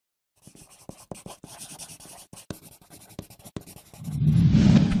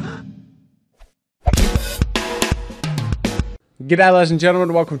G'day ladies and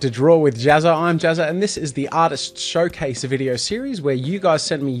gentlemen, welcome to Draw with Jazza. I'm Jazza and this is the Artist Showcase video series where you guys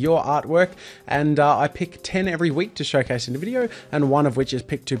send me your artwork and I pick 10 every week to showcase in a video, and one of which is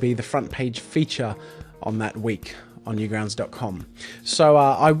picked to be the front page feature on that week on newgrounds.com. So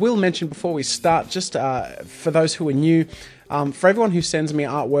I will mention before we start, just for those who are new, for everyone who sends me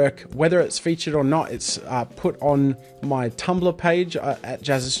artwork, whether it's featured or not, it's put on my Tumblr page at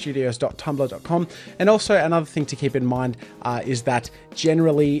jazzzastudios.tumblr.com. And also another thing to keep in mind is that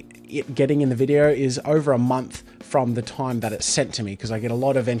generally it getting in the video is over a month from the time that it's sent to me, because I get a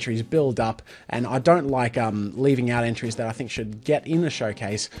lot of entries build up and I don't like leaving out entries that I think should get in the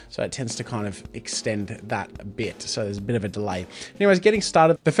showcase, so it tends to kind of extend that a bit, so there's a bit of a delay. Anyways, getting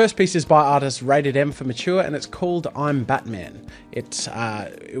started, the first piece is by artist Rated M for Mature and it's called I'm Batman. It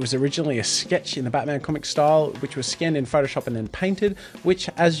was originally a sketch in the Batman comic style, which was scanned in Photoshop and then painted, which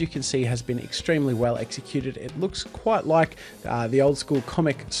as you can see has been extremely well executed. It looks quite like the old school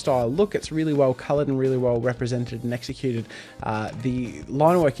comic style look. It's really well colored and really well represented and executed. The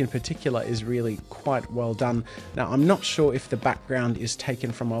line work in particular is really quite well done. Now I'm not sure if the background is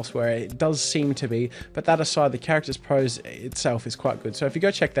taken from elsewhere, it does seem to be, but that aside, the character's pose itself is quite good. So if you go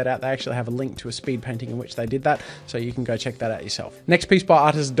check that out, they actually have a link to a speed painting in which they did that, so you can go check that out yourself. Next piece by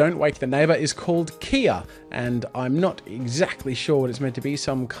artist Don't Wake the Neighbor is called Kia, and I'm not exactly sure what it's meant to be,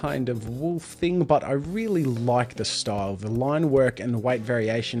 some kind of wolf thing, but I really like the style. The line work and the weight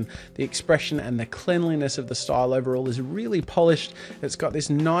variation, the expression and the cleanliness of the style overall is really polished. It's got this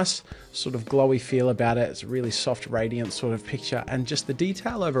nice sort of glowy feel about it. It's a really soft, radiant sort of picture, and just the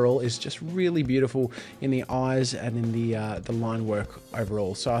detail overall is just really beautiful in the eyes and in the line work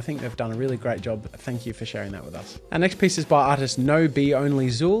overall. So I think they've done a really great job. Thank you for sharing that with us. Our next piece is by artist No Be Only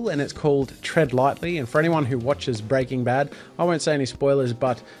Zool and it's called Tread Lightly. And for anyone who watches Breaking Bad, I won't say any spoilers,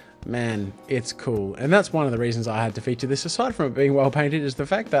 but man, it's cool. And that's one of the reasons I had to feature this, aside from it being well painted, is the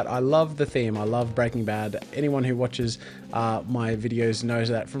fact that I love the theme. I love Breaking Bad. Anyone who watches my videos knows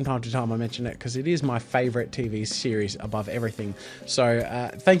that from time to time I mention it, because it is my favorite TV series above everything. So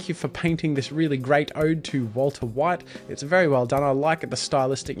thank you for painting this really great ode to Walter White. It's very well done. I like the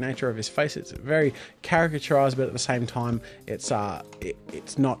stylistic nature of his face. It's very caricaturized, but at the same time it's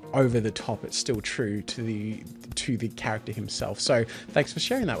not over the top. It's still true to the character himself. So thanks for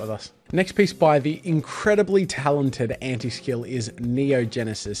sharing that with us. Next piece by the incredibly talented Anti-Skill is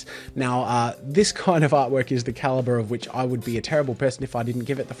Neogenesis. Now, this kind of artwork is the caliber of which I would be a terrible person if I didn't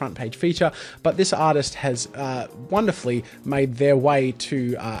give it the front page feature, but this artist has wonderfully made their way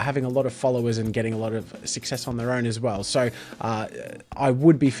to having a lot of followers and getting a lot of success on their own as well. So I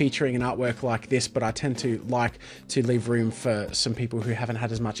would be featuring an artwork like this, but I tend to like to leave room for some people who haven't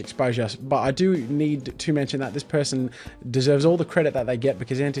had as much exposure. But I do need to mention that this person deserves all the credit that they get,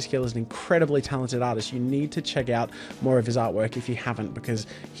 because Anti-Skill is an incredibly talented artist. You need to check out more of his artwork if you haven't, because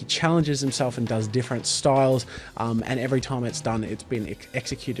he challenges himself and does different styles, and every time it's done, it's been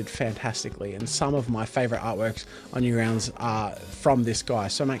executed fantastically. And some of my favorite artworks on Newgrounds are from this guy,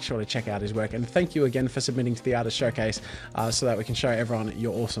 so make sure to check out his work. And thank you again for submitting to the Artist Showcase so that we can show everyone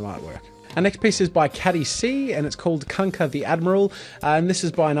your awesome artwork. Our next piece is by Caddy C and it's called Kunka the Admiral, and this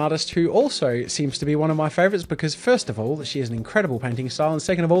is by an artist who also seems to be one of my favorites, because first of all, she has an incredible painting style, and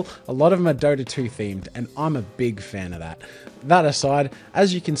second of all, a lot of them are Dota 2 themed, and I'm a big fan of that. That aside,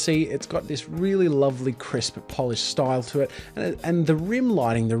 as you can see, it's got this really lovely, crisp, polished style to it, and the rim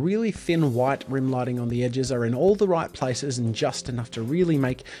lighting, the really thin white rim lighting on the edges are in all the right places and just enough to really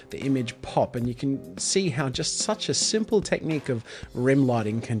make the image pop. And you can see how just such a simple technique of rim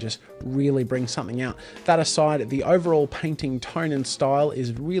lighting can just really bring something out. That aside, the overall painting tone and style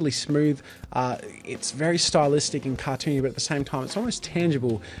is really smooth. It's very stylistic and cartoony, but at the same time, it's almost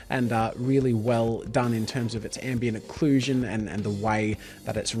tangible and really well done in terms of its ambient occlusion and the way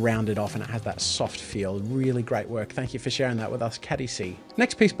that it's rounded off, and it has that soft feel. Really great work. Thank you for sharing that with us, Caddy C.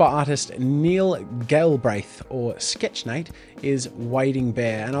 Next piece by artist Neil Galbraith, or Sketchnate, is Wading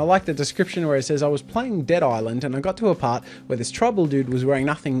Bear. And I like the description where it says, I was playing Dead Island and I got to a part where this tribal dude was wearing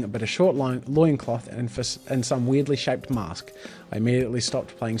nothing but a short loincloth and some weirdly shaped mask. I immediately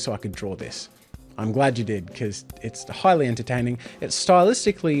stopped playing so I could draw this. I'm glad you did, because it's highly entertaining. It's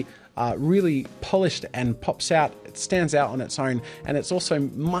stylistically really polished and pops out. It stands out on its own, and it's also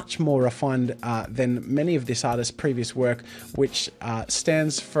much more refined than many of this artist's previous work, which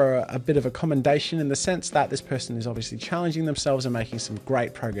stands for a bit of a commendation in the sense that this person is obviously challenging themselves and making some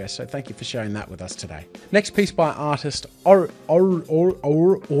great progress. So thank you for sharing that with us today. Next piece by artist Origin.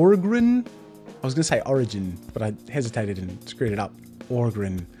 I was going to say Origin, but I hesitated and screwed it up.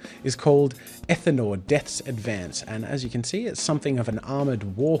 Origin is called Ethanor, Death's Advance, and as you can see, it's something of an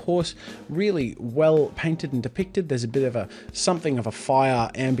armored warhorse, really well painted and depicted. There's a bit of something of a fire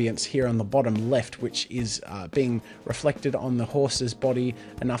ambience here on the bottom left, which is being reflected on the horse's body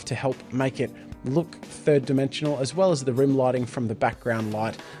enough to help make it look third dimensional, as well as the rim lighting from the background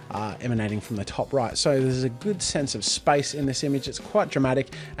light emanating from the top right. So there's a good sense of space in this image. It's quite dramatic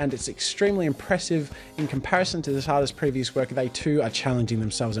and it's extremely impressive in comparison to this artist's previous work. They too are challenging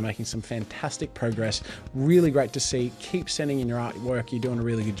themselves and making some fantastic progress. Really great to see. Keep sending in your artwork. You're doing a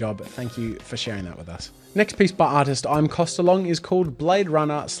really good job. Thank you for sharing that with us. Next piece by artist I'm Costalong is called Blade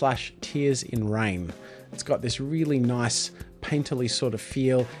Runner / Tears in Rain. It's got this really nice painterly sort of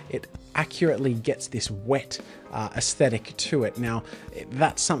feel. It accurately gets this wet aesthetic to it. Now,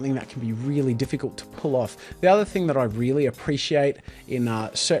 that's something that can be really difficult to pull off. The other thing that I really appreciate in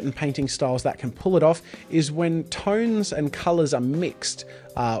certain painting styles that can pull it off is when tones and colors are mixed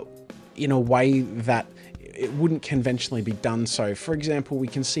in a way that it wouldn't conventionally be done so. For example, we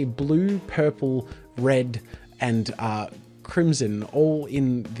can see blue, purple, red, and crimson all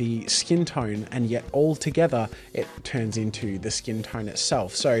in the skin tone, and yet all together it turns into the skin tone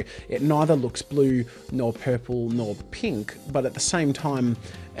itself. So it neither looks blue nor purple nor pink, but at the same time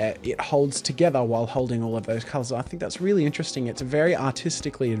it holds together while holding all of those colors. I think that's really interesting. It's very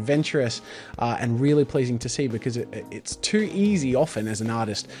artistically adventurous and really pleasing to see, because it's too easy often as an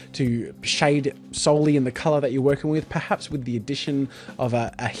artist to shade solely in the color that you're working with, perhaps with the addition of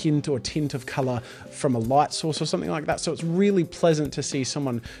a hint or tint of color from a light source or something like that. So it's really pleasant to see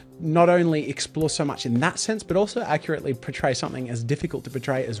someone not only explore so much in that sense, but also accurately portray something as difficult to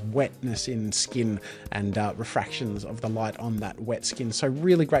portray as wetness in skin and refractions of the light on that wet skin. So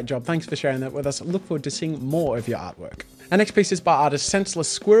really great job. Thanks for sharing that with us. I look forward to seeing more of your artwork. Our next piece is by artist Senseless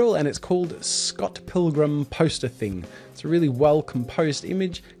Squirrel, and it's called Scott Pilgrim Poster Thing. It's a really well composed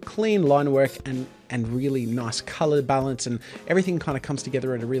image, clean line work, and really nice color balance, and everything kind of comes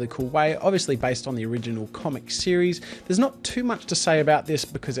together in a really cool way. Obviously based on the original comic series. There's not too much to say about this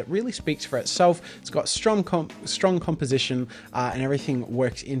because it really speaks for itself. It's got strong composition and everything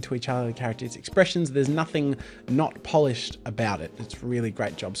works into each other, the characters' expressions. There's nothing not polished about it. It's a really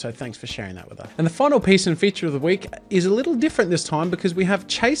great job. So thanks for sharing that with us. And the final piece and feature of the week is a little different this time, because we have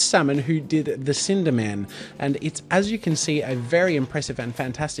Chase Salmon, who did The Cinder Man, and it's, as you can see, a very impressive and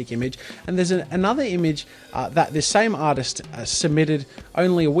fantastic image. And there's another image that the same artist submitted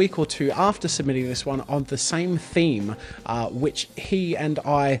only a week or two after submitting this one on the same theme, which he and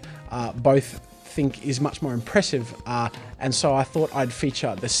I both think is much more impressive, and so I thought I'd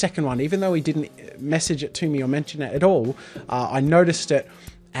feature the second one. Even though he didn't message it to me or mention it at all, I noticed it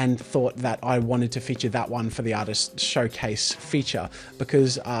and thought that I wanted to feature that one for the artist showcase feature,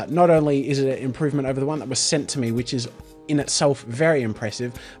 because not only is it an improvement over the one that was sent to me, which is in itself very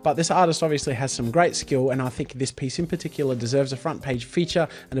impressive, but this artist obviously has some great skill, and I think this piece in particular deserves a front page feature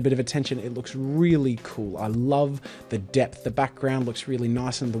and a bit of attention. It looks really cool. I love the depth. The background looks really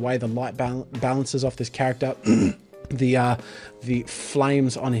nice, and the way the light balances off this character. The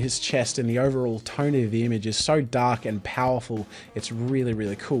flames on his chest and the overall tone of the image is so dark and powerful. It's really,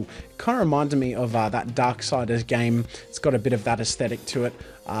 really cool. It kind of reminded me of that Darksiders game. It's got a bit of that aesthetic to it.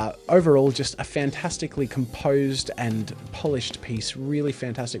 Overall, just a fantastically composed and polished piece. Really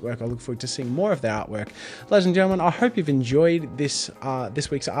fantastic work. I look forward to seeing more of their artwork. Ladies and gentlemen, I hope you've enjoyed this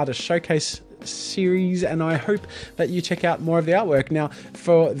week's Artist Showcase series, and I hope that you check out more of the artwork. Now,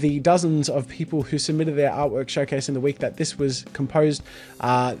 for the dozens of people who submitted their artwork showcase in the week that this was composed,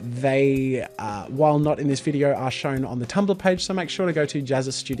 they, while not in this video, are shown on the Tumblr page, so make sure to go to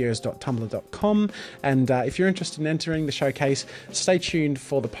jazzzastudios.tumblr.com, and if you're interested in entering the showcase, stay tuned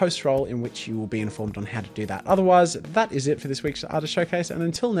for the post roll in which you will be informed on how to do that. Otherwise, that is it for this week's Artist Showcase, and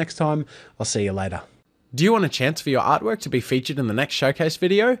until next time, I'll see you later. Do you want a chance for your artwork to be featured in the next showcase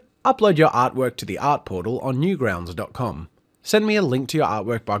video? Upload your artwork to the art portal on newgrounds.com. Send me a link to your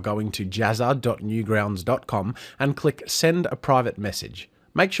artwork by going to jazza.newgrounds.com and click Send a Private Message.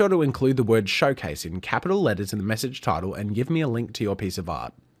 Make sure to include the word showcase in capital letters in the message title and give me a link to your piece of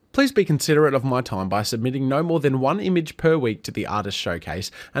art. Please be considerate of my time by submitting no more than one image per week to the Artist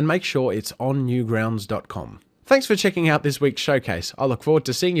Showcase, and make sure it's on newgrounds.com. Thanks for checking out this week's showcase. I look forward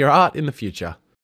to seeing your art in the future.